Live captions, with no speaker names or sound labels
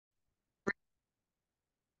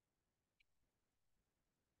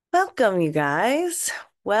Welcome, you guys.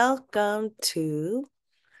 Welcome to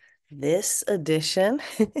this edition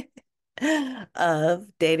of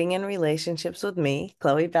Dating and Relationships with me,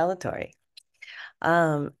 Chloe Ballatori.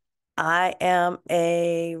 Um, I am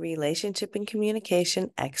a relationship and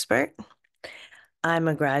communication expert. I'm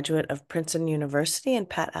a graduate of Princeton University and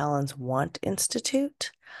Pat Allen's Want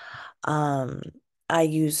Institute. Um, I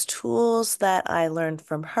use tools that I learned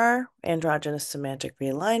from her, androgynous semantic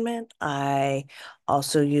realignment. I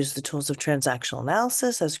also use the tools of transactional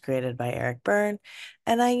analysis as created by Eric Byrne.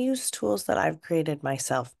 And I use tools that I've created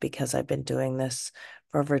myself because I've been doing this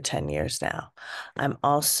for over 10 years now. I'm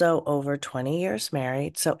also over 20 years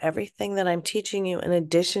married. So everything that I'm teaching you, in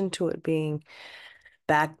addition to it being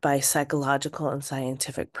backed by psychological and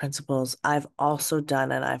scientific principles, I've also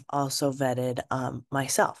done and I've also vetted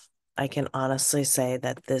myself. I can honestly say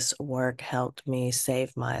that this work helped me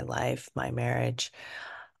save my life, my marriage,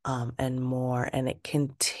 and more. And it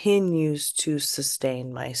continues to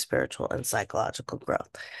sustain my spiritual and psychological growth.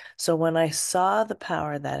 So when I saw the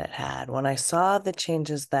power that it had, when I saw the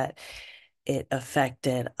changes that it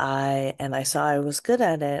affected, I saw I was good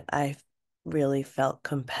at it, I really felt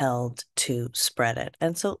compelled to spread it.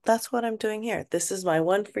 And so that's what I'm doing here. This is my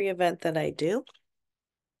one free event that I do.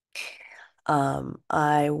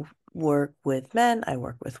 I work with men, I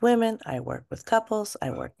work with women, I work with couples,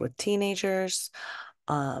 I work with teenagers.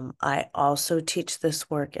 I also teach this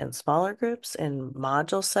work in smaller groups in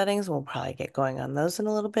module settings. We'll probably get going on those in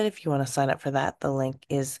a little bit. If you want to sign up for that, the link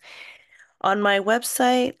is on my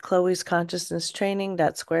website, Chloe's Consciousness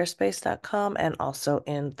Training.squarespace.com, and also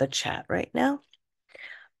in the chat right now.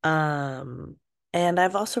 And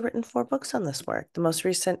I've also written 4 books on this work. The most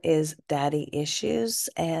recent is Daddy Issues,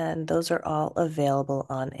 and those are all available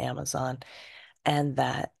on Amazon, and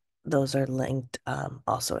those are linked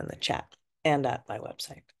also in the chat and at my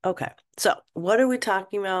website. Okay, so what are we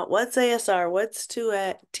talking about? What's ASR? What's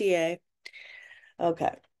 2TA?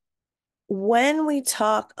 Okay. When we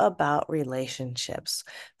talk about relationships,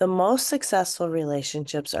 the most successful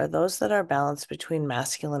relationships are those that are balanced between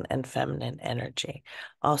masculine and feminine energy,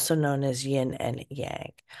 also known as yin and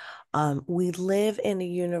yang. We live in a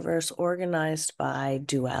universe organized by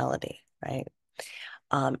duality, right?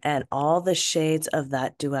 And all the shades of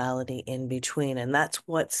that duality in between. And that's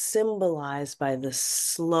what's symbolized by the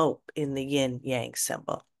slope in the yin yang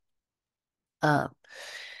symbol. Um,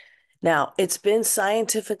 Now, it's been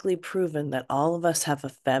scientifically proven that all of us have a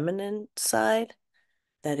feminine side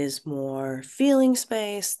that is more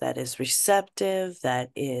feelings-based, that is receptive, that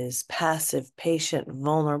is passive, patient,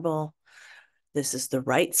 vulnerable. This is the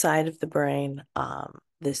right side of the brain.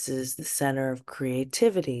 This is the center of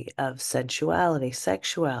creativity, of sensuality,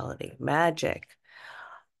 sexuality, magic.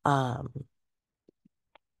 Um,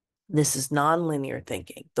 this is nonlinear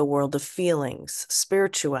thinking, the world of feelings,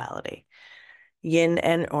 spirituality. Yin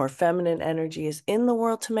and or feminine energy is in the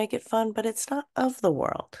world to make it fun, but it's not of the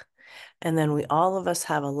world. And then all of us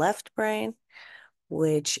have a left brain,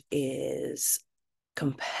 which is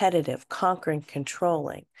competitive, conquering,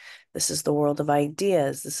 controlling. This is the world of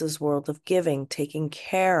ideas. This is world of giving, taking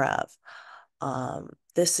care of.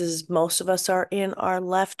 This is most of us are in our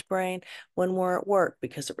left brain when we're at work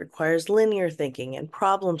because it requires linear thinking and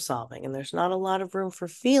problem solving, and there's not a lot of room for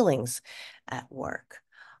feelings at work.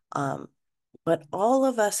 But all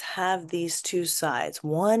of us have these two sides.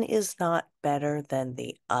 One is not better than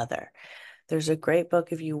the other. There's a great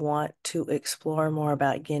book if you want to explore more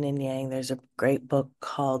about yin and yang. There's a great book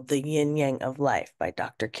called The Yin Yang of Life by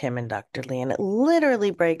Dr. Kim and Dr. Lee, and it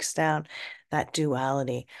literally breaks down that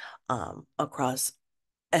duality across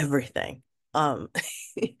everything um,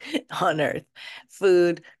 on Earth,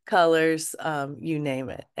 food, colors, you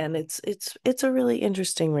name it. And it's a really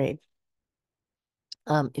interesting read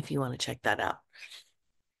if you want to check that out.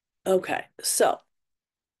 Okay, so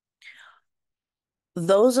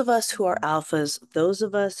those of us who are alphas, those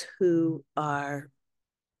of us who are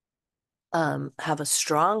have a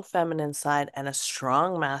strong feminine side and a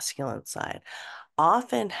strong masculine side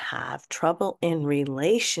often have trouble in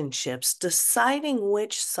relationships deciding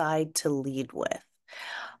which side to lead with.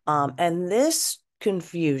 And this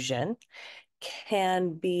confusion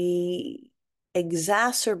can be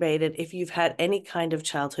exacerbated if you've had any kind of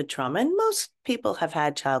childhood trauma. And most people have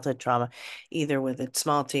had childhood trauma, either with a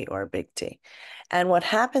small t or a big T. And what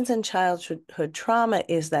happens in childhood trauma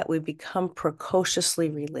is that we become precociously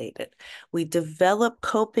related. We develop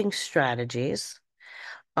coping strategies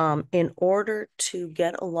in order to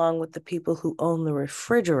get along with the people who own the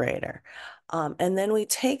refrigerator. And then we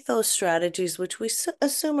take those strategies, which we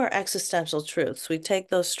assume are existential truths, we take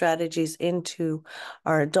those strategies into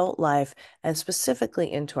our adult life and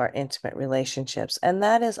specifically into our intimate relationships. And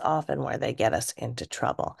that is often where they get us into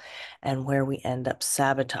trouble and where we end up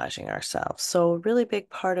sabotaging ourselves. So, a really big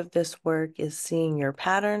part of this work is seeing your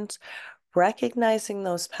patterns, recognizing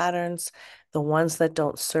those patterns, the ones that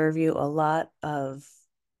don't serve you. A lot of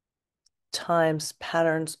times,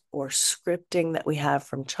 patterns or scripting that we have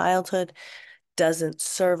from childhood doesn't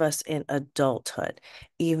serve us in adulthood,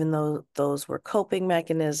 even though those were coping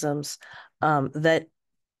mechanisms that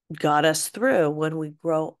got us through. When we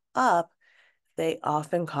grow up, they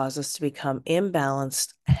often cause us to become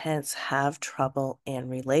imbalanced, hence have trouble in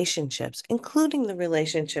relationships, including the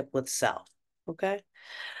relationship with self. Okay.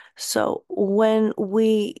 So when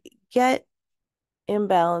we get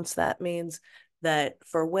imbalance, that means that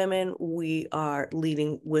for women, we are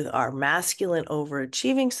leading with our masculine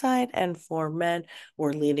overachieving side, and for men,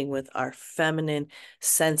 we're leading with our feminine,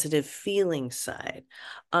 sensitive feeling side.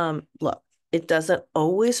 Look, it doesn't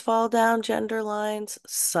always fall down gender lines.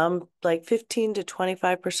 Some, like 15 to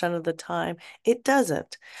 25% of the time, it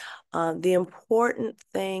doesn't. The important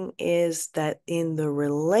thing is that in the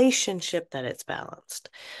relationship that it's balanced.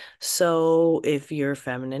 So if you're a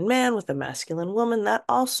feminine man with a masculine woman, that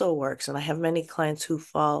also works. And I have many clients who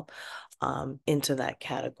fall into that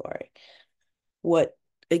category. What,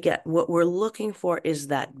 again, what we're looking for is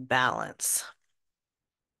that balance.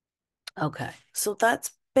 Okay, so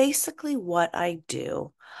that's basically what I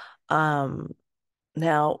do. Um,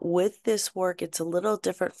 Now, with this work, it's a little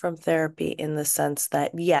different from therapy in the sense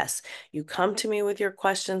that, yes, you come to me with your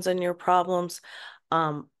questions and your problems,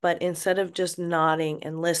 but instead of just nodding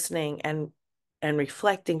and listening and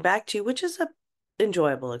reflecting back to you, which is a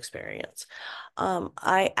enjoyable experience,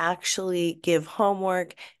 I actually give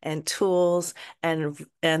homework and tools, and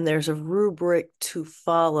there's a rubric to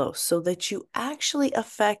follow so that you actually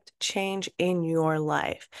affect change in your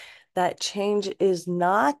life. That change is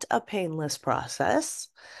not a painless process.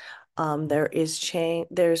 There's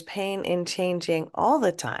pain in changing all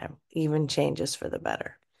the time, even changes for the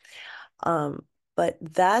better. Um, but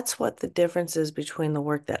that's what the difference is between the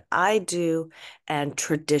work that I do and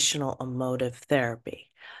traditional emotive therapy.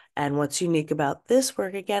 And what's unique about this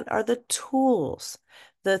work, again, are the tools.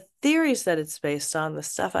 The theories that it's based on, the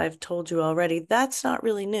stuff I've told you already, that's not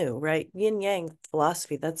really new, right? Yin Yang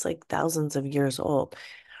philosophy, that's like thousands of years old.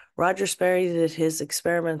 Roger Sperry did his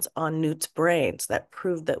experiments on Newt's brains that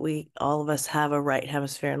proved that all of us have a right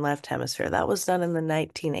hemisphere and left hemisphere. That was done in the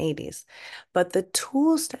 1980s. But the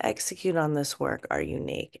tools to execute on this work are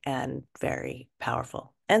unique and very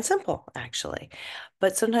powerful and simple, actually.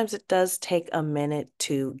 But sometimes it does take a minute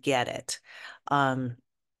to get it. Um,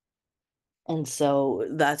 and so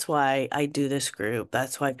that's why I do this group.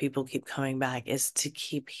 That's why people keep coming back, is to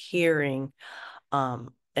keep hearing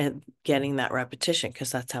and getting that repetition, because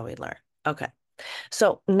that's how we learn. Okay.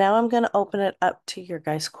 So now I'm going to open it up to your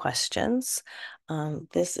guys' questions.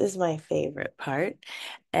 This is my favorite part.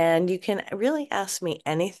 And you can really ask me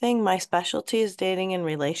anything. My specialty is dating and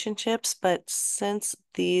relationships, but since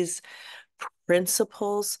these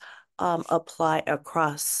principles apply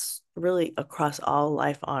really across all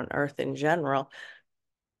life on Earth in general,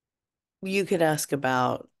 you could ask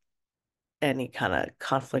about any kind of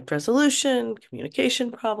conflict resolution, communication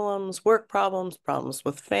problems, work problems, problems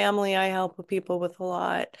with family. I help people with a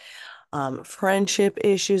lot. Friendship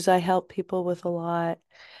issues, I help people with a lot.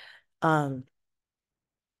 Um,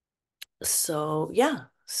 so yeah,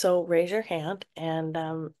 so raise your hand and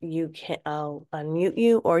I'll unmute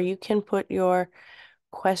you, or you can put your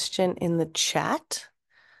question in the chat.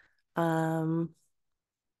 Um,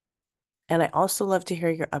 and I also love to hear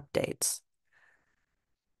your updates.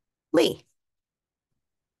 Lee.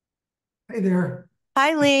 Hey there.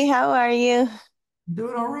 Hi, Lee. How are you?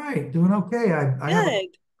 Doing all right. Doing okay. I have a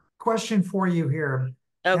Good. question for you here,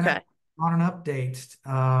 and I Okay, on an update.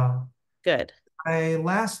 good. I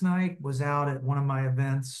last night was out at one of my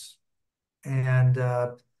events, and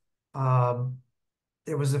um,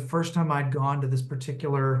 it was the first time I'd gone to this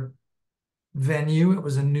particular venue. It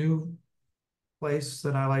was a new place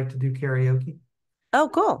that I like to do karaoke. Oh,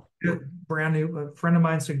 cool. Brand new. A friend of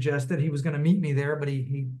mine suggested he was going to meet me there, but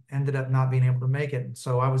he ended up not being able to make it.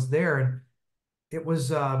 So I was there, and it was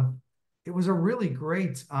um, it was a really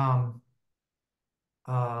great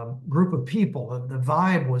group of people. The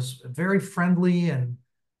vibe was very friendly and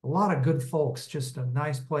a lot of good folks. Just a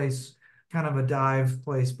nice place, kind of a dive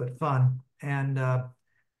place, but fun. And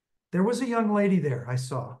there was a young lady there I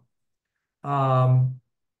saw. Um,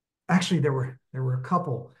 Actually, there were a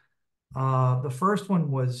couple. The first one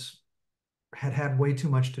was had had way too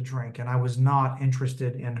much to drink, and I was not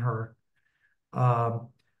interested in her. Um,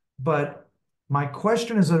 but my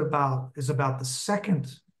question is about the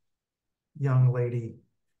second young lady,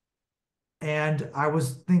 and I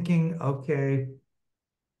was thinking, okay,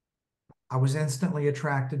 I was instantly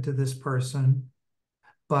attracted to this person,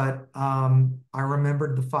 but I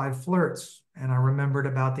remembered the five flirts, and I remembered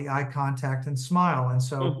about the eye contact and smile, and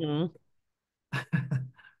so Hmm.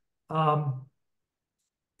 um,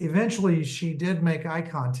 eventually she did make eye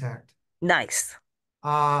contact. Nice.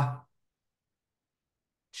 Uh,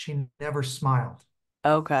 she never smiled.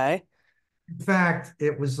 Okay. In fact,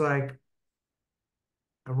 it was like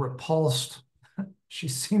a repulsed. She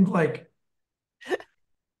seemed like,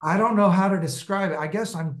 I don't know how to describe it. I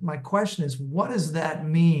guess my question is, what does that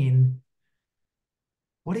mean?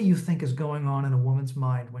 What do you think is going on in a woman's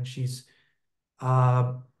mind when she's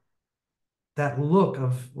uh, that look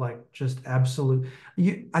of like just absolute?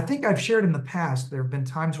 I think I've shared in the past. There have been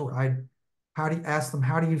times where how do you ask them,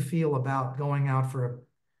 how do you feel about going out for a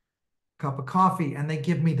cup of coffee? And they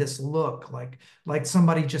give me this look like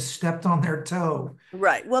somebody just stepped on their toe.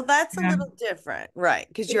 Right. Well, that's a little And different, right?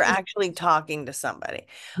 Because you're this is actually talking to somebody.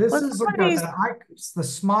 this When is like somebody's the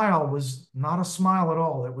smile was not a smile at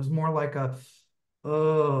all. It was more like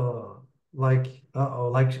oh, like, uh-oh,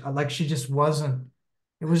 like she just wasn't.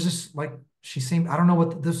 It was just like she seemed, I don't know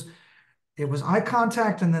what this, it was eye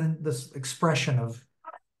contact and then this expression of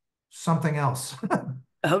something else.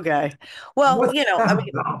 okay. Well, What's I that mean,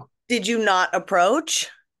 about? did you not approach?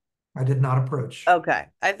 I did not approach. Okay.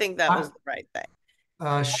 I think that I, was the right thing.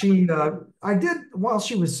 I did, while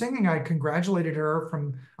she was singing, I congratulated her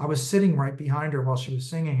I was sitting right behind her while she was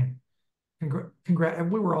singing.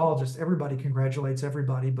 And we were all just, everybody congratulates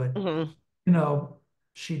everybody, but Hmm. you know,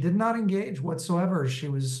 she did not engage whatsoever. She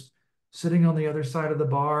was sitting on the other side of the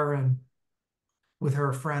bar and with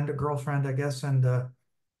her friend, a girlfriend, I guess, and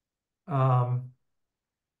um,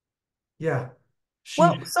 yeah,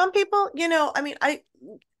 Well, she some people, I mean, I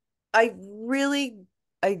really,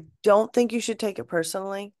 I don't think you should take it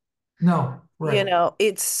personally. no, right.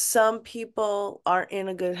 It's some people aren't in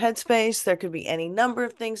a good headspace. There could be any number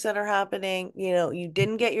of things that are happening. You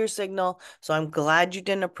didn't get your signal, so I'm glad you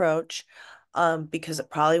didn't approach, because it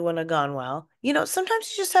probably wouldn't have gone well.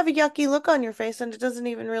 Sometimes you just have a yucky look on your face and it doesn't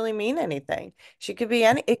even really mean anything. She could be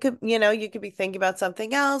any, it could, you could be thinking about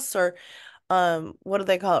something else, or what do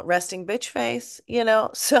they call it? Resting bitch face.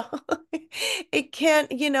 So it can't,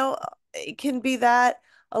 it can be that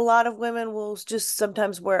a lot of women will just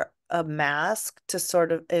sometimes wear a mask to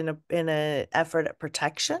sort of in a effort at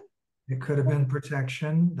protection. It could have been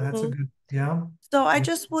protection. That's a Mhm. good, yeah. So I Yeah.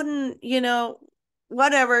 just wouldn't,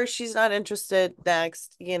 whatever, she's not interested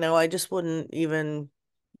next, I just wouldn't even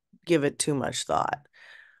give it too much thought.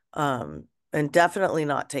 And definitely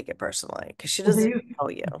not take it personally because she Well, doesn't know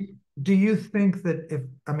you. do you think that if,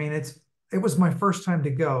 I mean, it was my first time to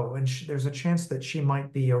go, and there's a chance that she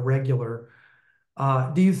might be a regular.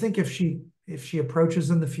 Do you think if she approaches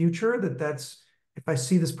in the future, that's if I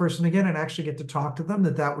see this person again and actually get to talk to them,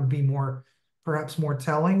 that would be more, perhaps more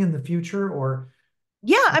telling in the future? Or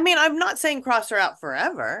Yeah, I mean, I'm not saying cross her out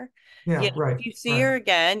forever. yeah, right, If you see right. her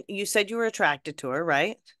again, you said you were attracted to her,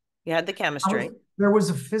 right? You had the chemistry. There was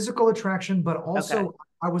a physical attraction, but Okay. also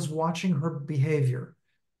I was watching her behavior,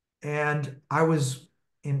 and I was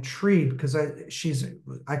intrigued because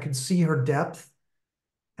I could see her depth.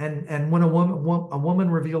 And when a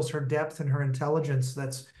woman reveals her depth and her intelligence,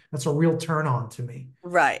 that's a real turn on to me.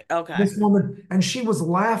 Right. Okay. This woman, and she was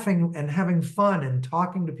laughing and having fun and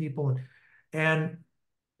talking to people, and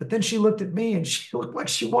but then she looked at me and she looked like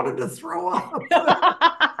she wanted to throw up.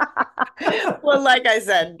 Well, like I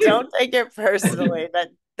said, don't take it personally. That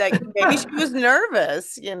maybe she was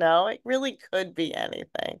nervous, It really could be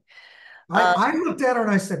anything. I, Um, I looked at her and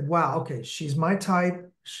I said, wow, okay, she's my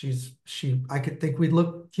type. I could think we'd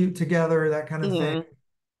look cute together, that kind of thing. mhm.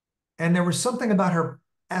 And there was something about her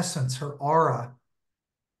essence, her aura.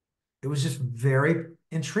 It was just very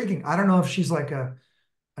intriguing. I don't know if she's like an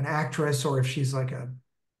actress or if she's like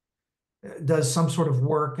does some sort of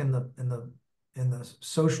work in the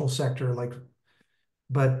social sector, like,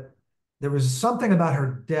 but there was something about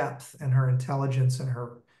her depth and her intelligence and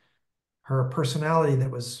her personality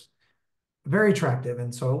that was very attractive.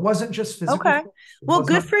 And so it wasn't just physical. Okay. It Well, was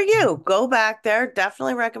good not. for you. Go back there.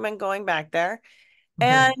 Definitely recommend going back there.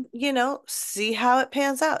 Okay. And, see how it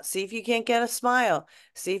pans out. See if you can't get a smile.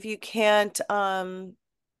 See if you can't,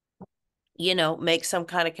 make some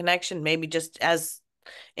kind of connection, maybe just as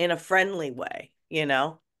in a friendly way.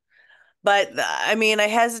 But I mean, I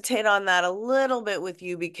hesitate on that a little bit with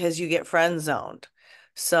you because you get friend zoned.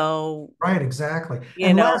 So, Right, exactly.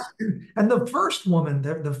 you know, And the first woman,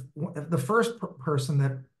 the first person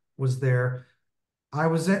that was there, I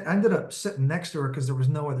ended up sitting next to her because there was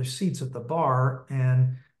no other seats at the bar,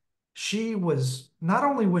 and she was not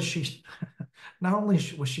only was she not only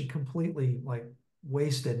was she completely like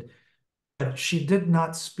wasted, but she did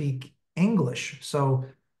not speak English. So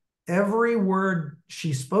every word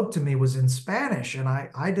she spoke to me was in Spanish, and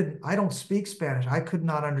I don't speak Spanish. I could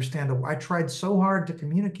not understand it. I tried so hard to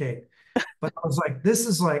communicate, but I was like, this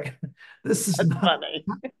is like, this is that's not. funny.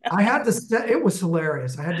 I had to step. It was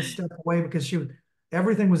hilarious. I had to step away because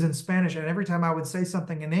everything was in Spanish, and every time I would say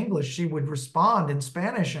something in English, she would respond in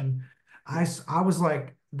Spanish, and I was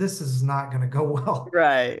like, this is not going to go well.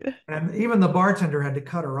 Right. And even the bartender had to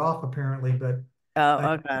cut her off apparently, uh, Oh,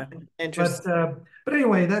 okay. but Interesting. uh, but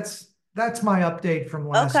anyway, that's my update from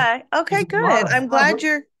last night. Okay. Okay, There's a lot good. of I'm glad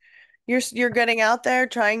you're getting out there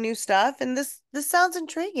trying new stuff, and this sounds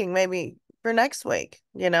intriguing maybe for next week,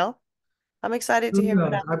 you know? I'm excited to who hear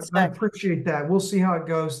what knows. happens I next. appreciate that. We'll see how it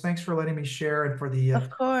goes. Thanks for letting me share and for the Of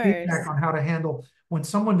feedback course. on how to handle when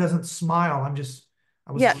someone doesn't smile. I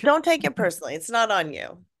was Yeah, curious. don't take it personally. It's not on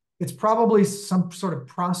you. It's probably some sort of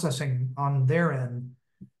processing on their end.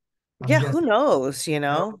 I'm Yeah, who guessing. knows,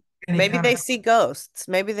 Or any Maybe kind they see ghosts.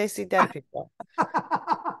 Maybe they see dead people. of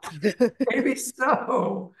maybe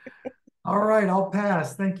so. All right, I'll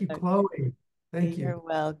pass. Thank you, Okay. Chloe. Thank you. You're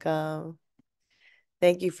welcome.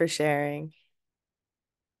 Thank you for sharing.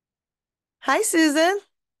 Hi, Susan.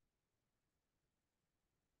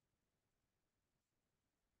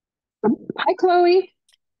 Hi, Chloe.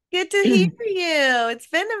 Good to hear you. It's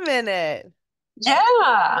been a minute.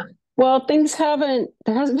 Yeah. Well, there hasn't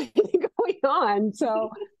been anything going on.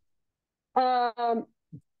 So, um,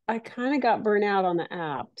 I kind of got burnt out on the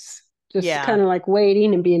apps, just Yeah. kind of like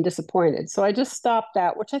waiting and being disappointed. So I just stopped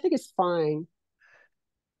that, which I think is fine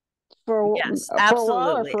Yes, for a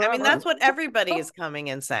while or absolutely. I mean, that's forever. what everybody is coming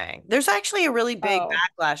and saying. There's actually a really big Oh,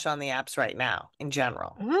 backlash on the apps right now in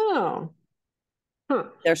general. oh, huh.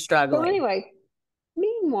 They're So struggling. anyway,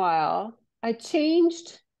 meanwhile, I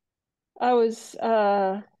changed. I was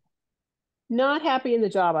not happy in the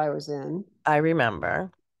job I was in. I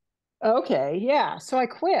remember. Okay, yeah. So I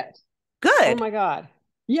quit. Oh Good. my God.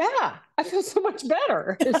 Yeah, I feel so much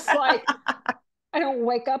better. It's like I don't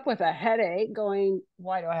wake up with a headache going,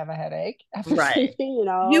 why do I have a headache after Right. sleeping,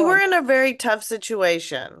 You were and in a very tough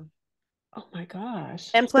situation. oh my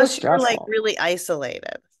gosh, And so plus, you were like stressful. really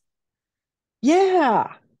isolated.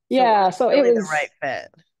 Yeah. So it Yeah. wasn't So it really the right was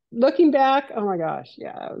fit. looking back, oh my gosh,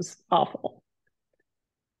 yeah, it was awful.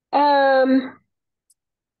 Um,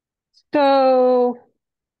 so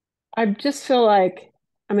I just feel like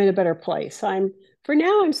I'm in a better place. For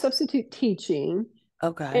now, I'm substitute teaching.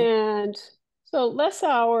 Okay. And so less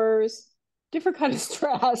hours, different kind of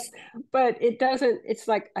stress, but it's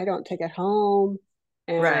like I don't take it home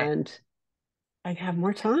Right. and I have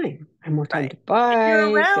more time. I have more time Right. to And you're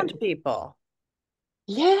bike around and people.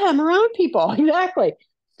 yeah, I'm around people. Exactly.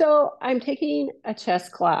 So I'm taking a chess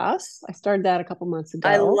class. I started that a couple months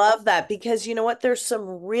I ago. love that because you know what?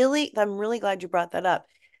 I'm really glad you brought that up.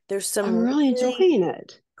 There's I'm some really really enjoying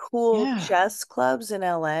it. cool Yeah. chess clubs in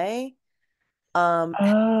LA. And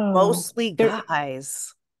Oh, mostly there,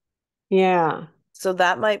 guys. yeah. So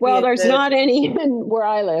that might be Well, a there's good, not any in where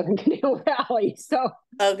I live in Canal Valley, so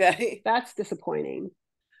okay. that's disappointing.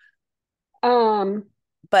 Um,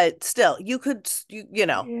 But still,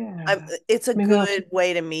 Yeah, it's a maybe I'll. good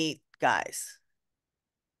way to meet guys.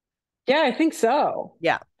 Yeah, I think so.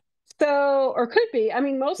 Yeah. So, or could be. I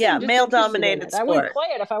mean, mostly Yeah. I'm just Male interested in dominated it. I wouldn't sport. play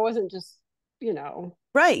it if I wasn't just, you know,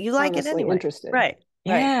 Right. You like it honestly anyway. interested. Right.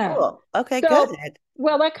 Right. Yeah. Cool. Okay, So, good.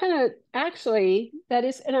 well, that kind of actually that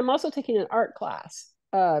is, and I'm also taking an art class.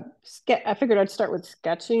 I figured I'd start with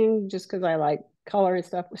sketching just because I like color and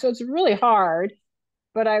stuff. So it's really hard,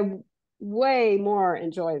 but I way more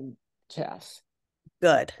enjoy chess.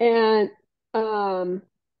 Good. And um,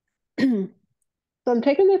 so I'm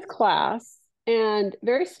taking this class and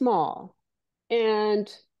very small.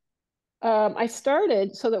 And I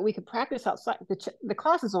started so that we could practice outside. The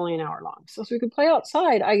class is only an hour long. So we could play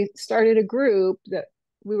outside. I started a group that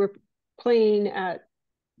we were playing at,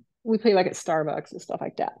 we play like at Starbucks and stuff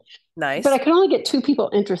like that. But I Nice. could only get two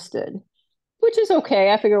people interested, which is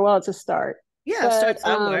okay. I figure, well, it's a start. Yeah, start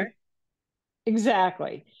But somewhere.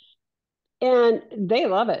 exactly. And they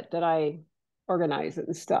love it that I organize it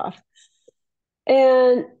and stuff.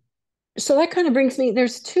 And so that kind of brings me,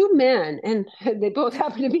 there's two men, and they both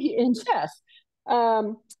happen to be in chess.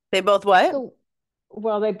 Um, They both what? so,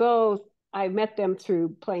 well, I met them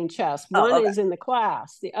through playing chess. Oh, One okay. is in the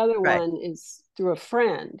class, the other Right. one is through a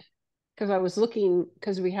friend. because I was looking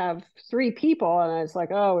because we have 3 people, and I was like,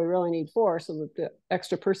 oh, we really need 4 so that the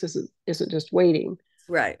extra person isn't just waiting.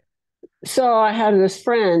 Right. So I had this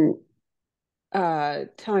friend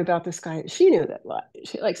tell me about this guy. She knew that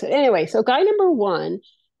she likes it. Anyway, so guy number 1,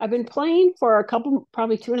 I've been playing for a couple,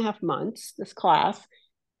 probably 2.5 months, this class.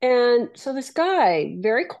 And so this guy,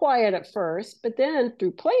 very quiet at first, but then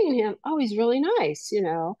through playing him, oh, he's really nice.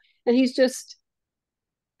 And he's just,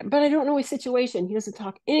 but I don't know his situation. He doesn't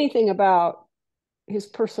talk anything about his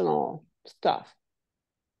personal stuff.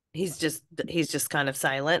 He's just kind of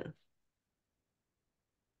silent.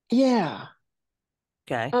 Yeah.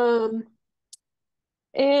 Okay. Um,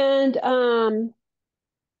 and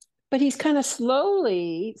but he's kind of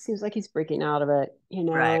slowly, seems like he's breaking out of it,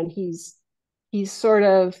 Right. and he's sort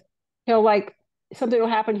of, he'll like, something will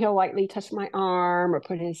happen, he'll lightly touch my arm or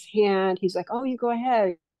put his hand, he's like, oh, you go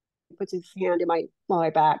ahead. He puts his hand in my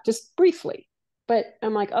back, just briefly. But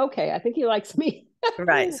I'm like, okay, I think he likes me.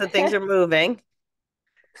 Right. So things are moving.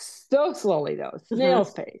 So slowly though, Hmm.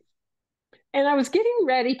 snail's pace. And I was getting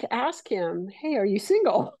ready to ask him, hey, are you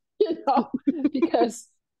single? Because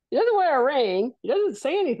he doesn't wear a ring, he doesn't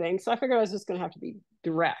say anything. So I figured I was just going to have to be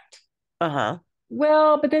direct. Uh-huh.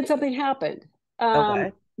 Well, but then something happened.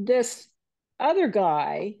 Okay. This other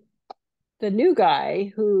guy, the new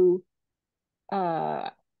guy who uh,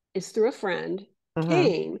 is through a friend, Hmm.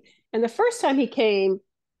 came. And the first time he came,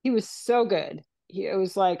 he was so good. It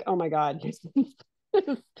was like, oh my God,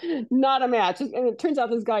 not a match. And it turns out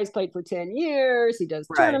this guy's played for 10 years. He does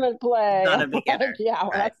Right. tournament play. Not a I'm like, beginner. yeah,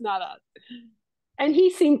 well, Right. that's not us. And he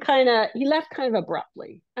seemed he left kind of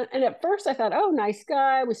abruptly. And at first I thought, oh, nice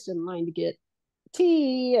guy. We stood in line to get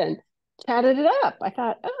tea and chatted it up. I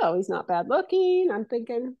thought, oh, he's not bad looking. I'm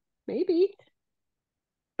thinking maybe.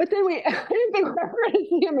 But then I didn't think we were ever going to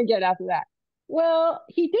see him again after that. Well,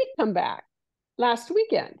 he did come back last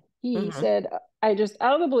weekend. He Hmm. said, I just,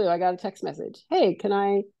 out of the blue, I got a text message. Hey,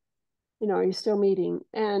 are you still meeting?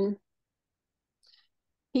 And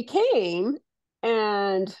he came,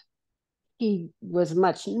 and he was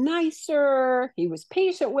much nicer. He was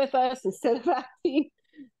patient with us instead of acting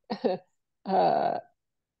uh,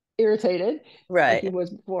 irritated like he Right. was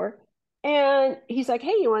before. And he's like,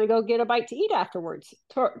 hey, you want to go get a bite to eat afterwards?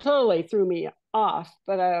 Totally threw me off,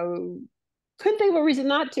 but I couldn't think of a reason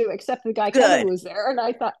not to, except the guy Kevin Good. was there. And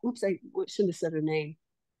I thought, oops, I shouldn't have said a name.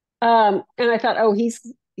 And I thought, oh, he's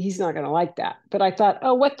not going to like that. But I thought,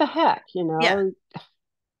 oh, what the heck? Yeah.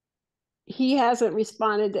 He hasn't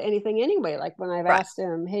responded to anything anyway. Like when I've Right. asked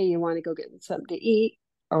him, hey, you want to go get something to eat?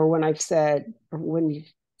 Or when I've said, or when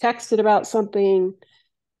you've texted about something.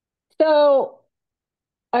 So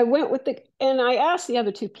I went with and I asked the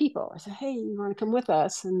other 2 people, I said, hey, you want to come with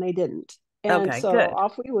us? And they didn't. And Okay, so good.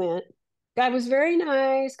 off we went. Guy was very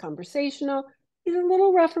nice, conversational. He's a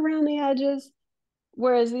little rough around the edges,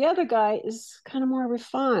 whereas the other guy is kind of more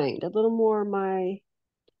refined, a little more my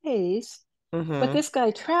taste. But Hmm. this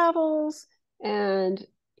guy travels, and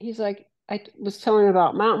he's like, I was telling him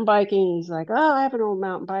about mountain biking. He's like, oh, I have an old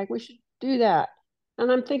mountain bike. We should do that.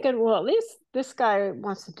 And I'm thinking, well, at least this guy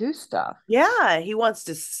wants to do stuff. Yeah, he wants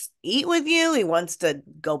to eat with you. He wants to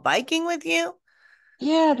go biking with you.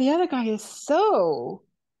 Yeah, the other guy is so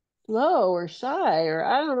slow or shy, or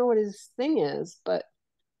I don't know what his thing is. But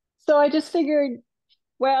so I just figured,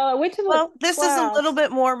 well, I went to the Well, this is a little class.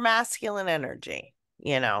 bit more masculine energy,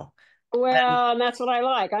 you know. And Well, and that's what I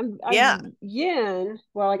like. yeah, I'm yin.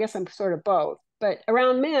 Well, I guess I'm sort of both, but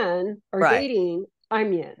around men or right, dating,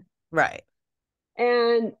 I'm yin. right.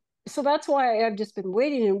 And so that's why I've just been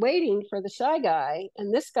waiting and waiting for the shy guy.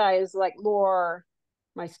 And this guy is like more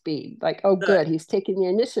my speed. Like, oh, Good. good, he's taking the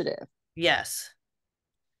initiative. Yes.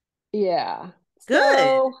 Yeah. Good.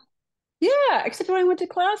 So yeah, except when I went to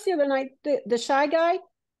class the other night, the shy guy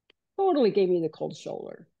totally gave me the cold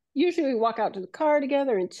shoulder. Usually we walk out to the car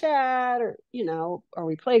together and chat, or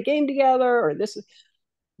we play a game together, or this is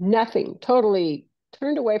nothing. Totally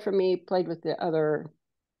turned away from me, played with the other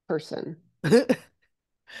person. So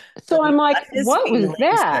So you I'm like, got his what was feelings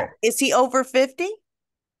that? hurt. Is he over 50?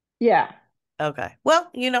 Yeah. Okay. Well,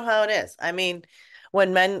 you know how it is. I mean,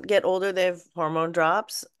 when men get older, they have hormone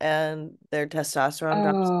drops and their testosterone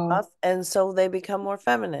drops Oh, off, and so they become more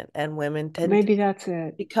feminine, and women tend to maybe that's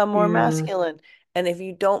it. become more Yeah. masculine. And if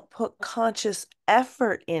you don't put conscious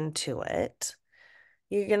effort into it,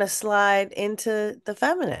 you're gonna slide into the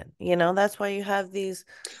feminine. That's why you have these.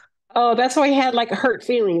 Oh, that's why he had like hurt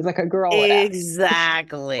feelings, like a girl would have.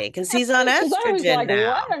 Exactly, because he's on Because I was estrogen like, what?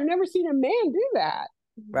 now. I've never seen a man do that.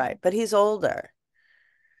 Right, but he's older.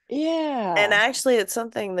 And Yeah. actually, it's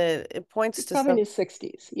something that it points He's to probably in some, his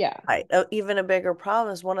 60s. Yeah. right, even a bigger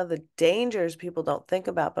problem is one of the dangers people don't think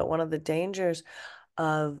about, but one of the dangers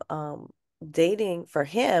of dating for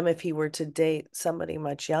him, if he were to date somebody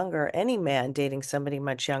much younger, any man dating somebody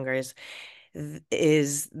much younger,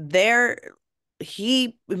 is there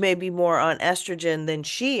he may be more on estrogen than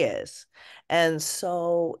she is. And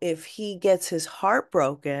so if he gets his heart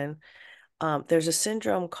broken, there's a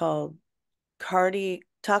syndrome called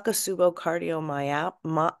Takotsubo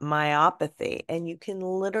cardiomyopathy, and you can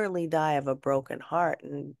literally die of a broken heart.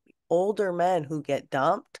 And older men who get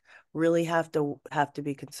dumped really have to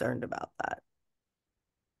be concerned about that.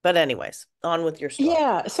 But anyways, on with your story.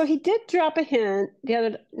 Yeah. So he did drop a hint the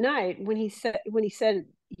other night when he said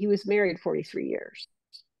he was married 43 years.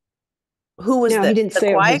 Who was Now he this? didn't The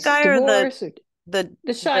say it quiet was guy or divorce or the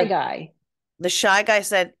the shy the guy. the shy guy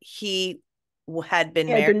said he had He been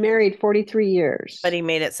had married, been married 43 but years. he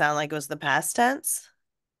made it sound like it was the past tense?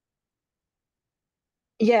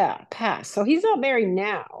 Yeah, pass. So he's not married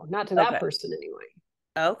now, not to that Okay. person anyway.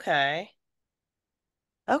 Okay.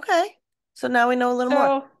 Okay. So now we know a little more.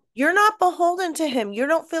 So, You're not beholden to him. You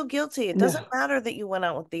don't feel guilty. It doesn't no, matter that you went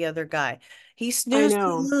out with the other guy. He I snoozed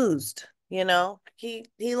and know. loosed, you know. He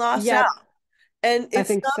lost out. Yep, And I it's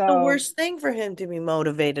think not the so. worst thing for him to be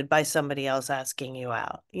motivated by somebody else asking you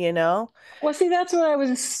out, you know? Well, see, that's what I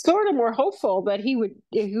was sort of more hopeful that he would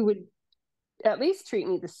at least treat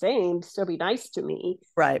me the same, still be nice to me,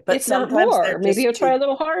 Right. But if not sometimes more. that Maybe just he'll try is a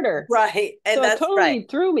little harder. right. And So it that's right. totally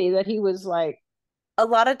threw me that he was like, A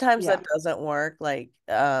lot of times yeah, that doesn't work. Like,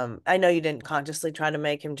 I know you didn't consciously try to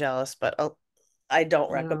make him jealous, but I don't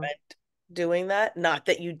no, recommend doing that. Not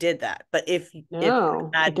that you did that, but if that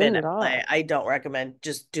no, I had been didn't at at play, all. I don't recommend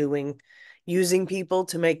just using people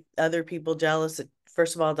to make other people jealous.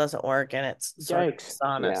 First of all, it doesn't work and it's sort of Yikes.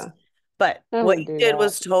 dishonest. Yeah, But I what wouldn't you do did that.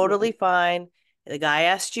 was No. totally fine. The guy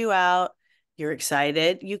asked you out. You're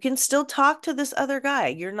excited. You can still talk to this other guy.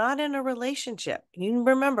 You're not in a relationship. You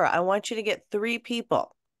remember, I want you to get three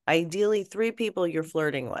people, ideally three people you're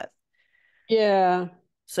flirting with. Yeah.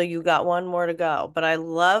 So you got one more to go. But I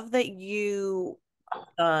love that you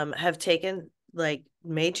have taken like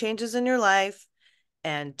made changes in your life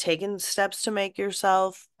and taken steps to make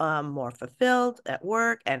yourself more fulfilled at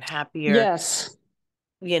work and happier, Yes.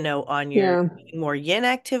 on your Yeah. more yin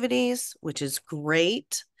activities, which is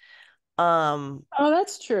great. Um, Oh,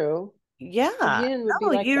 that's true. The yeah, yin would be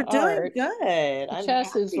no, like you're the doing art. good. The I'm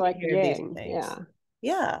chess is happy to like hear these yang. things. Yeah.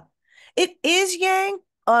 Yeah, it is yang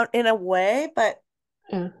in a way, but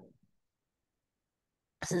Yeah.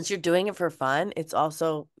 since you're doing it for fun, it's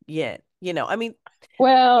also yin. I mean,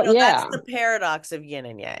 Well, that's yeah. the paradox of yin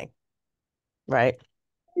and yang, right?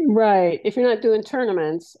 Right. If you're not doing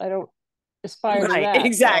tournaments, I don't aspire to Right, that. So,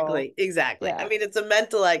 exactly, exactly. I yeah. mean, it's a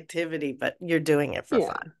mental activity, but you're doing it for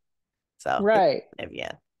fun. Yeah. So it's Right. yin.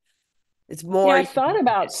 It's Yeah, more I yin thought than yang.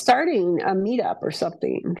 about starting a meetup or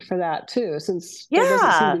something for that too, since there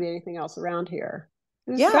doesn't seem to Yeah, be anything else around here.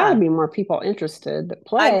 There's got to yeah. be more people interested that I'm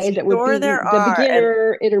play that would sure be there the are. And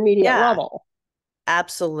beginner intermediate yeah, level.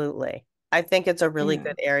 absolutely. I think it's a really Yeah.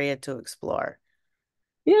 good area to explore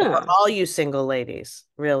for Yeah. all you single ladies,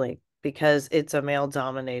 really, because it's a male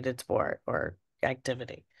dominated sport or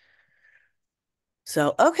activity.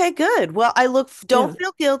 So, okay, good. Well, don't Yeah.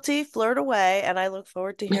 feel guilty, flirt away, and I look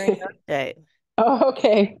forward to hearing your update. Oh,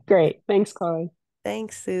 okay. Great. Thanks, Chloe.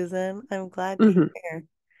 Thanks, Susan. I'm glad to Hmm. hear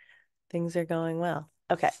things are going well.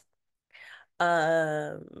 Okay.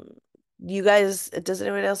 Um, you guys, does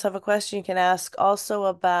anybody else have a question you can ask also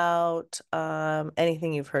about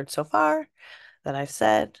anything you've heard so far that I've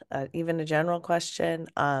said, even a general question,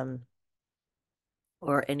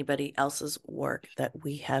 or anybody else's work that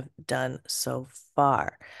we have done so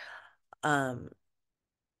far. Um,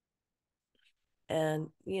 and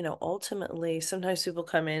ultimately, sometimes people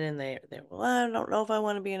come in and they're, well, I don't know if I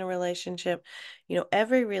want to be in a relationship.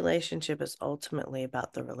 Every relationship is ultimately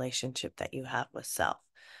about the relationship that you have with self.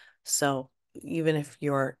 So even if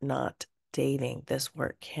you're not dating, this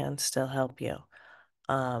work can still help you.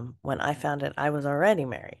 When I found it, I was already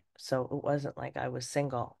married, so it wasn't like I was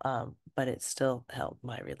single. But it still helped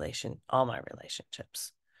all my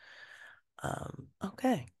relationships.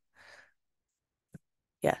 Okay.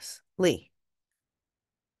 Yes, Lee.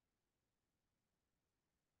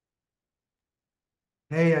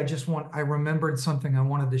 Hey, I remembered something I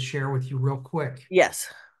wanted to share with you real quick.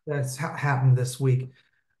 Yes. That's happened this week.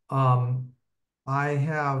 Um, I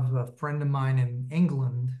have a friend of mine in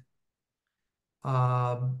England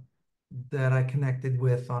um, that I connected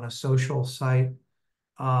with on a social site,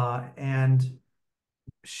 and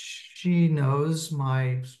she knows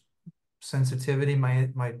my sensitivity,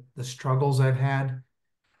 the struggles I've had.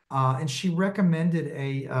 And she recommended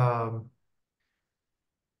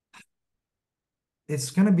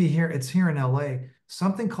it's going to be here. It's here in LA.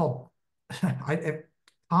 Something called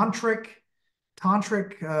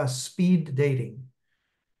tantric speed dating.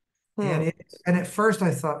 Hmm. And at first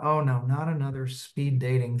I thought, oh no, not another speed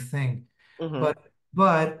dating thing. Hmm. But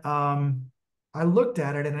but I looked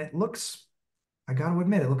at it and it looks, I got to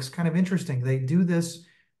admit, it looks kind of interesting. They do this,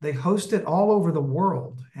 they host it all over the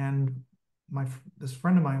world. And this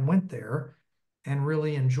friend of mine went there and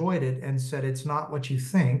really enjoyed it and said it's not what you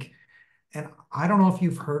think. And I don't know if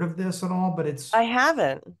you've heard of this at all, but I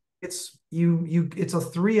haven't. it's a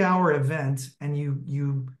 3 hour event and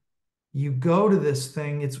you go to this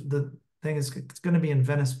thing. The thing is it's going to be in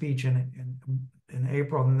Venice Beach in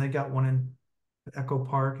April, and they got one in Echo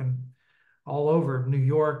Park and all over New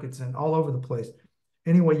York. It's in all over the place.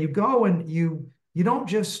 Anyway, you go and you don't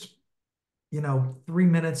just 3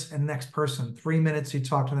 minutes and next person, 3 minutes you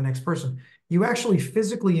talk to the next person. You actually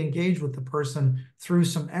physically engage with the person through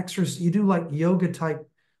some exercise. You do like yoga type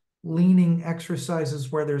leaning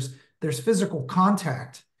exercises where there's physical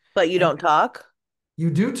contact, But you and don't talk? you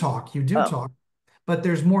do Oh, talk, but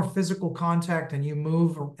there's more physical contact and you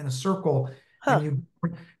move in a circle and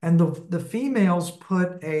huh. the females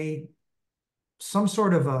put a some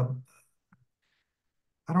sort of a,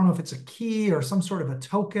 I don't know if it's a key or some sort of a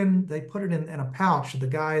token. They put it in a pouch. The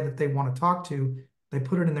guy that they want to talk to, they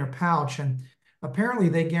put it in their pouch. And apparently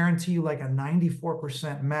they guarantee you like a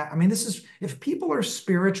 94% match. I mean, this is, if people are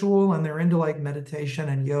spiritual and they're into like meditation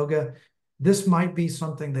and yoga, this might be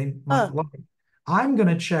something they might Huh. like. I'm going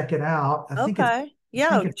to check it out. Okay. I think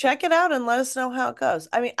Yeah, it's, check it out and let us know how it goes.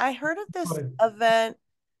 I mean, I heard of this event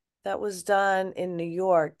that was done in New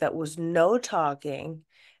York that was no talking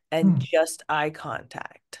and hmm, just eye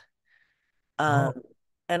contact. Um, oh,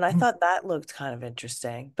 and I hmm. thought that looked kind of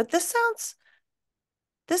interesting. But this sounds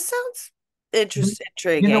They- You know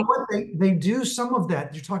intriguing. what? They do some of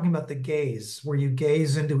that. You're talking about the gaze, where you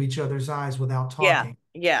gaze into each other's eyes without Yeah. talking.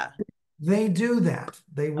 Yeah. They do that.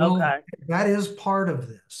 They will, Okay. that is part of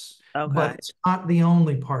this, but Okay. it's not the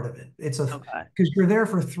only part of it. Okay. Because you're there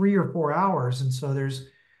for 3 or 4 hours. And so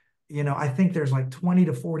I think there's like 20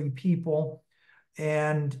 to 40 people.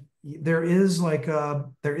 And they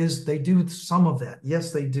do some of that.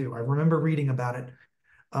 Yes, they do. I remember reading about it.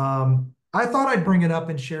 I thought I'd bring it up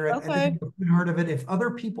and share it. I Okay. didn't know if you'd heard of it. If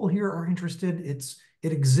other people here are interested,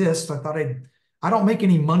 it exists. I don't make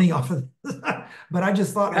any money off of this, but I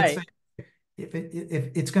just thought I'd say Right. if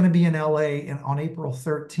it's going to be in LA and on April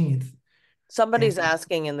 13th. And Somebody's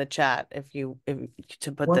asking in the chat if to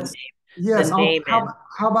put what's the yes, name in.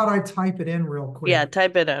 how about I type it in real Yeah, quick?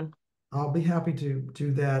 type it in. I'll be happy to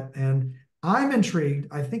do that. And I'm intrigued.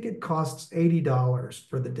 I think it costs $80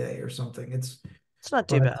 for the day or something. It's not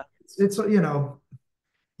too But bad.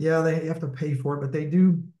 yeah, they have to pay for it, but they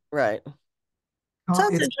do. Right.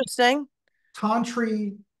 Sounds It's interesting.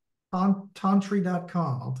 Tantri,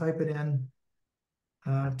 Tantri.com. I'll type it in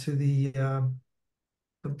to the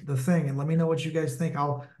thing and let me know what you guys think.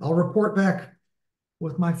 I'll report back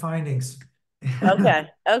with my findings. Okay.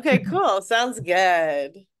 Okay, cool. Sounds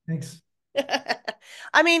good. Thanks.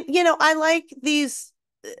 I mean, I like these,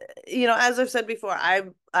 as I've said before,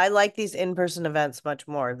 I like these in-person events much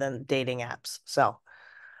more than dating apps. So,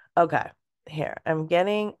 okay. Here, I'm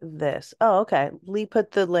getting this. Oh, okay. Lee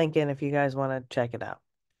put the link in if you guys want to check it out.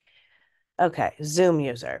 Okay, Zoom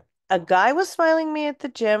user. A guy was smiling me at the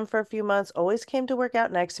gym for a few months, always came to work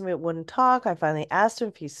out next to me, but wouldn't talk. I finally asked him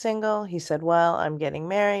if he's single. He said, well, I'm getting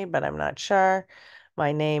married, but I'm not sure.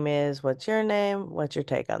 My name is, what's your name? What's your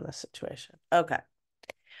take on this situation? Okay.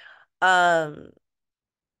 Um,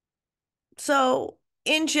 so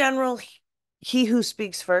in general, he who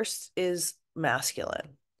speaks first is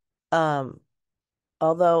masculine. Um,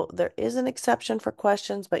 although there is an exception for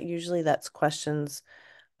questions, but usually that's questions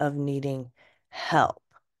of needing help.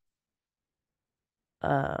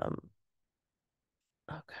 Um,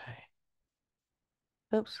 okay.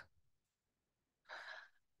 Oops.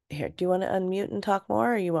 Here, do you want to unmute and talk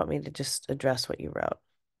more, or you want me to just address what you wrote?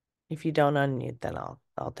 If you don't unmute, then I'll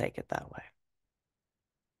take it that way.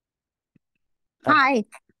 Okay. Hi.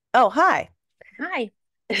 Oh, hi. Hi.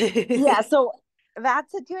 Yeah, so that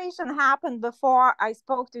situation happened before I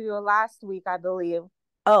spoke to you last week, I believe.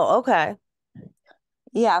 Oh, okay.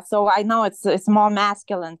 Yeah, so I know it's more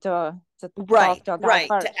masculine to Right, talk to a guy right.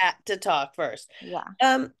 To first. act to talk first. Yeah.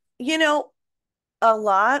 Um, you know, a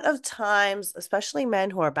lot of times, especially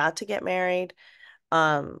men who are about to get married,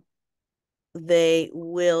 um, they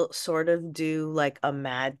will sort of do like a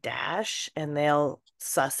mad dash and they'll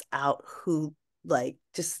suss out who like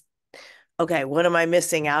just okay, what am I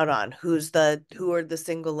missing out on? Who are the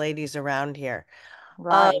single ladies around here?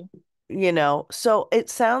 Um, Right. so it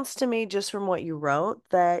sounds to me just from what you wrote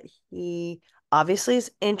that he obviously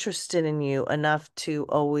is interested in you enough to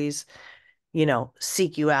always,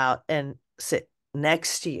 seek you out and sit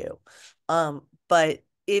next to you. But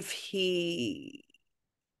if he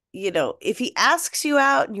asks you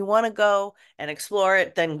out and you want to go and explore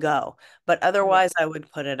it, then go. But Yeah. otherwise, I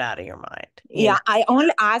would put it out of your mind. Yeah, I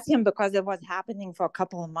only asked him because it was happening for a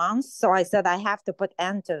couple of months. So I said I have to put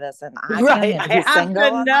end to this and ask him Right. if I he's have to single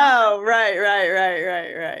or not. know. Right, right, right,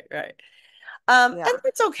 right, right, right. And Yeah.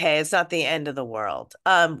 it's okay. It's not the end of the world.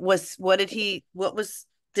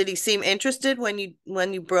 Did he seem interested when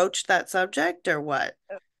you broached that subject or what?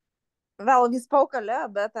 Well, we spoke a little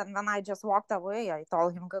bit and then I just walked away. I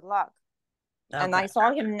told him good luck. And Okay. I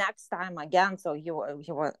saw him next time again. So he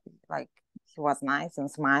was like, he was nice and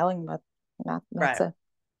smiling, but that's Right. it.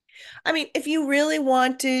 I mean, if you really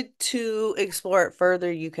wanted to explore it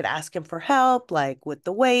further, you could ask him for help, like with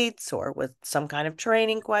the weights or with some kind of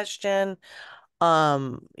training question.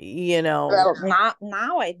 Um, you know, Well,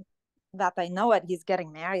 now that I know it, he's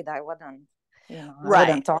getting married. I right.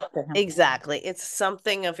 wouldn't talk to him. Exactly. It's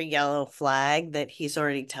something of a yellow flag that he's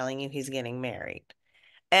already telling you he's getting married.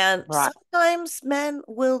 And Right. sometimes men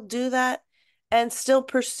will do that and still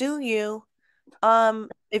pursue you.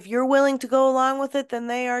 If you're willing to go along with it, then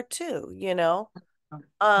they are too.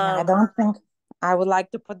 Yeah, I Um, don't think I would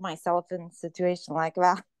like to put myself in a situation like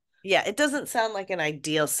that. yeah, it doesn't sound like an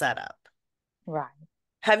ideal setup. Right.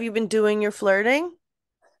 Have you been doing your flirting?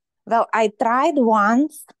 Well, I tried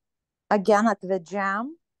once again at the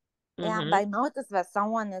gym, and Mm-hmm. I noticed that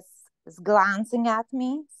someone is glancing at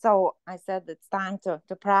me. So I said it's time to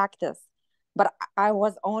practice. But I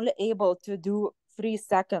was only able to do 3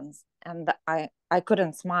 seconds, and I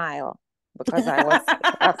couldn't smile because I was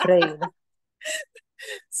afraid.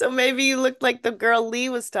 So maybe you looked like the girl Lee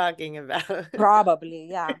was talking about. Probably,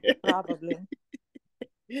 yeah, probably.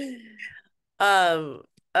 Um,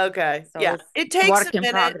 okay. So Yeah. it's It takes a work in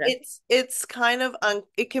minute. progress. It's kind of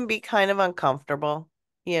it can be kind of uncomfortable,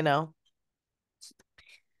 you know.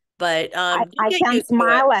 But you I get can used to it.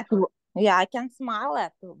 smile at yeah, I can smile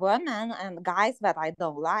at women and guys that I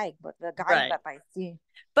don't like, but the guys Right. that I see,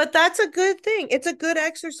 But that's a good thing. It's a good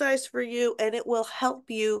exercise for you and it will help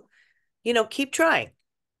you, keep trying.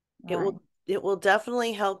 It right, will it will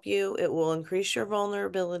definitely help you. It will increase your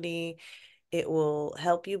vulnerability. It will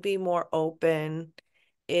help you be more open.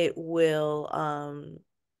 It will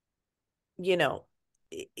you know,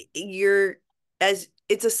 you're as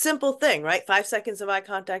it's a simple thing, right? 5 seconds of eye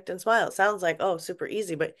contact and smile. It sounds like, oh, super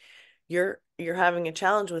easy, but you're having a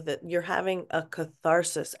challenge with it. You're having a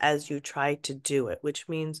catharsis as you try to do it, which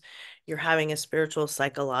means you're having a spiritual,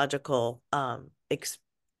 psychological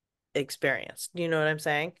experience. Do you know what I'm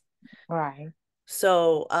saying? right,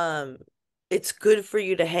 So, it's good for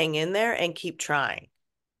you to hang in there and keep trying.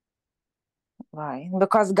 right.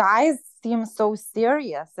 Because guys seem so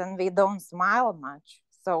serious and they don't smile much.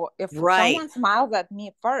 So if Right. someone smiles at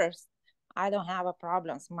me first, I don't have a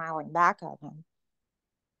problem smiling back at them.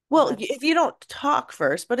 Well, But if you don't talk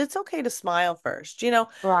first, but it's okay to smile first.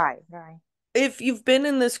 right, right, If you've been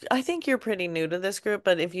in this, I think you're pretty new to this group,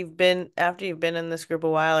 but after you've been in this group a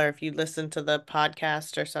while, or if you listen to the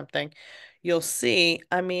podcast or something, you'll see,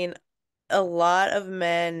 I mean, a lot of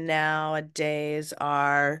men nowadays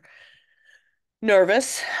are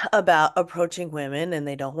nervous about approaching women and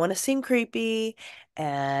they don't want to seem creepy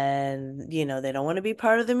and they don't want to be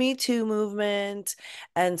part of the Me Too movement.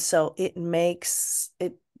 And so it makes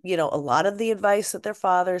it, a lot of the advice that their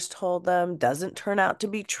fathers told them doesn't turn out to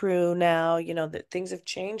be true now, that things have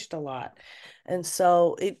changed a lot. And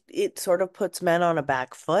so it sort of puts men on a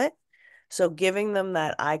back foot. So giving them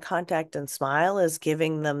that eye contact and smile is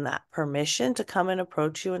giving them that permission to come and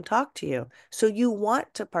approach you and talk to you. So you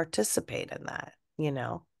want to participate in that.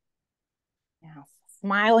 yeah.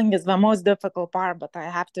 Smiling is the most difficult part, but I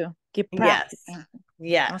have to keep Yes. practicing.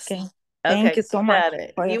 Yes. Okay. Thank Okay, you so keep much at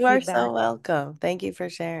it. for your You are so feedback. welcome. Thank you for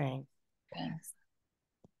sharing. Thanks.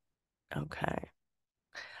 Okay.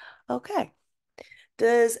 Okay.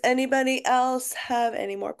 Does anybody else have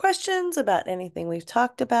any more questions about anything we've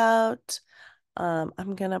talked about?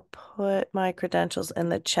 I'm gonna put my credentials in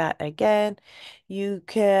the chat again.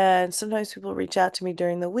 Sometimes people reach out to me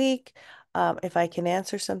during the week. If I can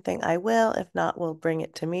answer something, I will. If not, we'll bring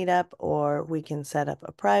it to Meetup or we can set up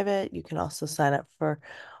a private. You can also sign up for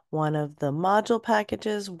one of the module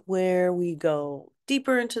packages where we go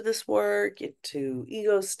deeper into this work, into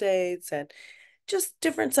ego states, and just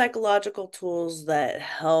different psychological tools that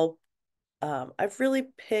help. I've really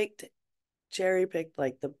picked cherry picked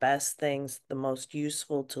like the best things, the most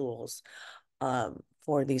useful tools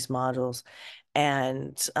for these modules.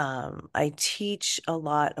 And I teach a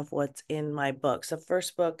lot of what's in my books. The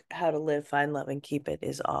first book, How to Live, Find Love, and Keep It,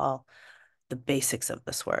 is all the basics of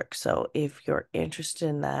this work. So if you're interested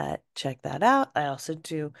in that, check that out. I also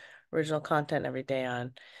do original content every day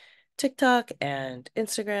on TikTok and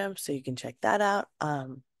Instagram, so you can check that out.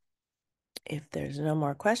 If there's no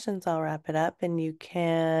more questions, I'll wrap it up,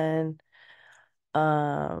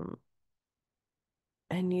 um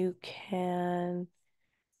and you can,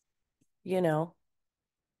 you know,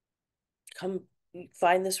 come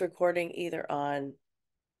find this recording either on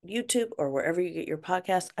YouTube or wherever you get your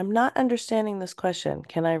podcast. I'm not understanding this question.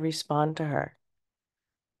 Can I respond to her,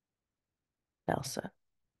 Nelson?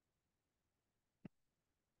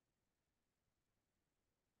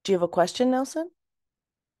 Do you have a question, Nelson?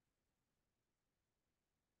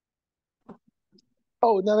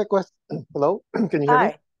 Oh, another question. Hello, can you hear me?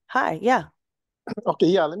 Hi. Hi. Yeah. Okay,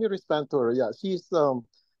 yeah, let me respond to her. Yeah, she's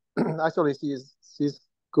actually she's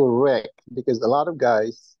correct because a lot of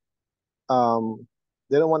guys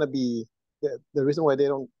they don't want to be the reason why they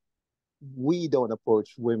don't we don't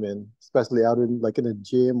approach women, especially out in like in a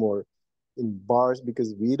gym or in bars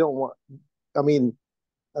because we don't want I mean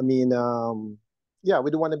I mean yeah,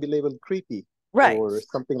 we don't want to be labeled creepy Right. or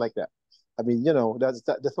something like that. I mean, that's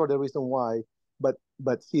sort of the reason why.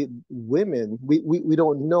 But see, women, we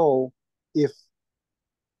don't know if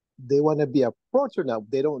they want to be approached or not.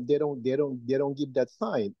 They don't give that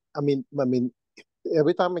sign. I mean,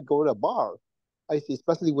 every time I go to a bar, I see,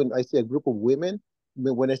 especially when I see a group of women.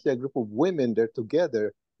 When I see a group of women, they're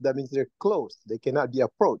together. That means they're close. They cannot be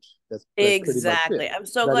approached. That's pretty much it. Exactly. I'm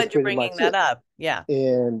so That is glad you're pretty much bringing that it. up. Yeah.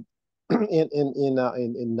 And in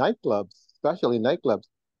nightclubs, especially nightclubs,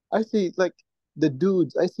 I see like the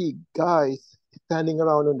dudes. I see guys standing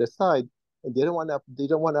around on the side, and they don't want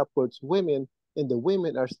to approach women, and the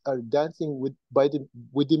women are dancing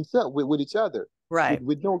with themselves with each other, Right.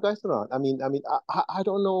 with no guys around. I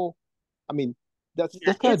don't know. I mean, that's Yeah.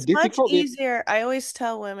 that's kind of It's much difficult. If easier. I always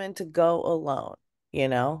tell women to go alone. You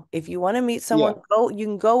know, if you want to meet Yeah, someone, go, you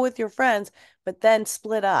can go with your friends, but then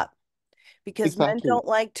split up because men exactly, don't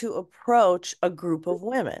like to approach a group of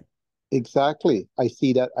women. exactly. I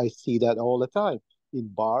see that all the time in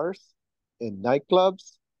bars, in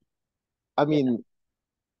nightclubs. I Yeah.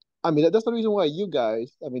 mean, that's the reason why you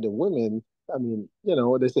guys, the women,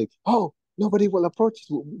 they say, "Oh, nobody will approach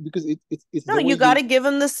you because it's No, the way you got you." to give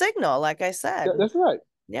them the signal, like I said. That's right.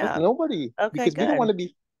 That's Yeah. nobody Okay, because we don't want good. to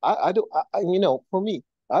be. I don't. For me,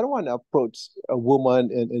 I don't want to approach a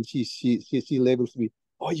woman and she labels me,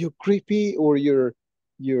 "Oh, you're creepy," or "you're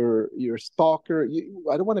a stalker."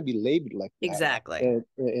 I don't want to be labeled like that. Exactly.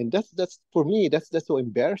 And that's for me. That's so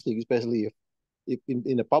embarrassing, especially if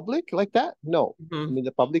in a public like that. No, Mhm. in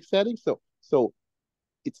the public setting. So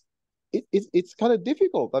it's it's kind of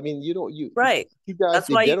difficult. I mean, Right. you guys, That's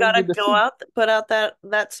if why they you don't got to give the go sig out, put out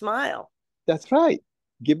that smile. that's right.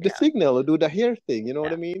 Give the Yeah. signal or do the hair thing. You know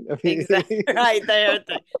what Yeah. I mean? I mean, Exactly. Right there.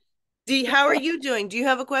 How are you doing? Do you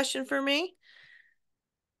have a question for me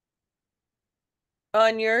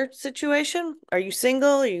on your situation? Are you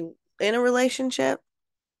single? Are you in a relationship?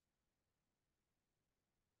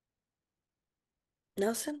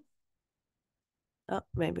 Nelson? Oh,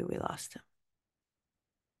 maybe we lost him.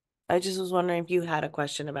 I just was wondering if you had a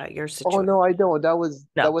question about your oh situation. no, I don't. That was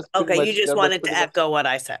No. that was pretty Okay, you much just that was wanted to pretty much echo what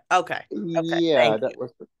I said. Okay. Okay. yeah, Thank that you.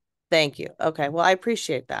 was Thank you. Okay. Well, I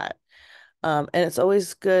appreciate that. And it's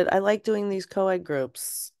always good. I like doing these co-ed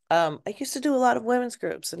groups. I used to do a lot of women's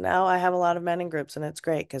groups, and now I have a lot of men in groups, and it's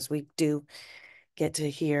great because we do get to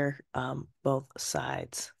hear both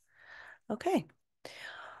sides. Okay.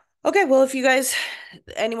 Okay, well, if you guys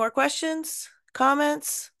any more questions,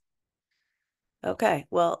 comments? Okay,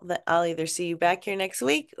 well, I'll either see you back here next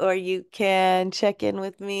week or you can check in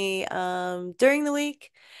with me during the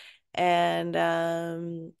week and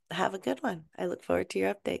have a good one. I look forward to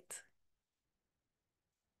your updates.